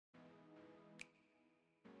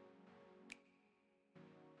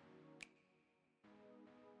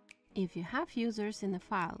If you have users in a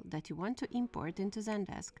file that you want to import into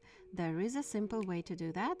Zendesk, there is a simple way to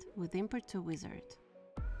do that with Import to Wizard.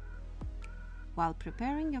 While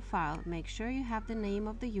preparing your file, make sure you have the name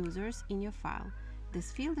of the users in your file.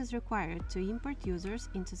 This field is required to import users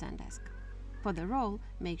into Zendesk. For the role,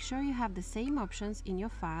 make sure you have the same options in your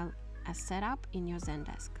file as set up in your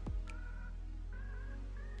Zendesk.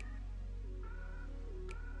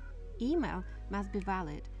 Email must be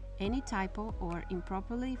valid. Any typo or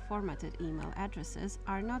improperly formatted email addresses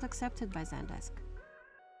are not accepted by Zendesk.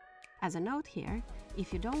 As a note here,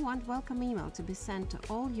 if you don't want welcome email to be sent to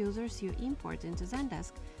all users you import into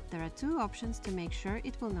Zendesk, there are two options to make sure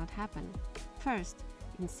it will not happen. First,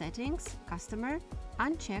 in Settings, Customer,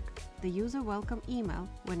 uncheck the user welcome email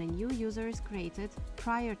when a new user is created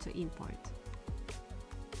prior to import.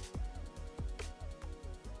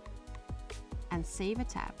 And save a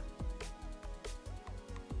tab.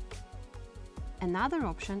 Another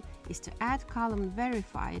option is to add column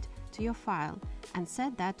verified to your file and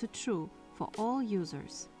set that to true for all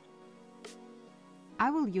users. I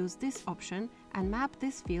will use this option and map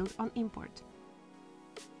this field on import.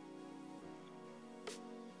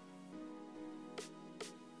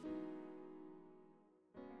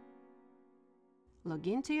 Log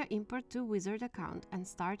into your Import to Wizard account and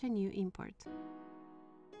start a new import.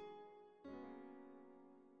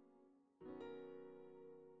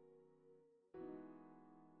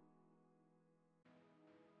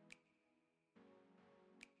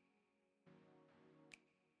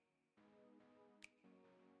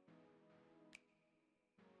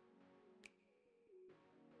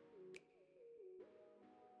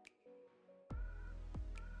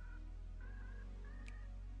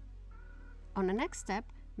 On the next step,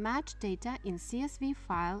 match data in CSV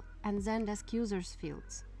file and Zendesk users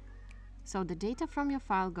fields. So the data from your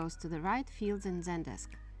file goes to the right fields in Zendesk.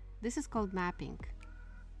 This is called mapping.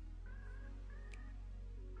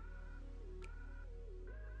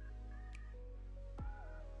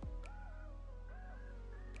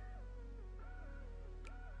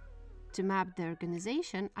 To map the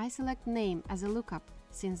organization, I select Name as a lookup,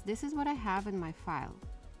 since this is what I have in my file.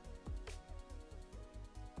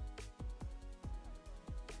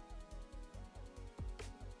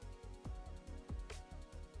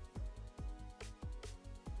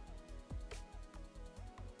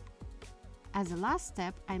 As a last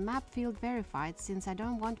step, I map field verified since I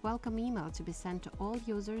don't want welcome email to be sent to all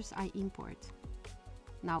users I import.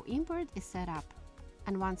 Now import is set up,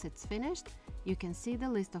 and once it's finished, you can see the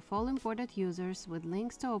list of all imported users with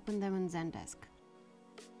links to open them in Zendesk.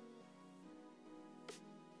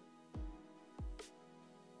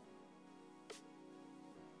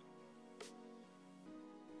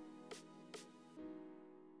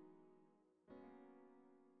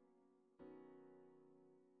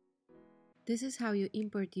 This is how you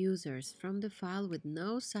import users from the file with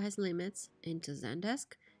no size limits into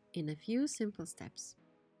Zendesk in a few simple steps.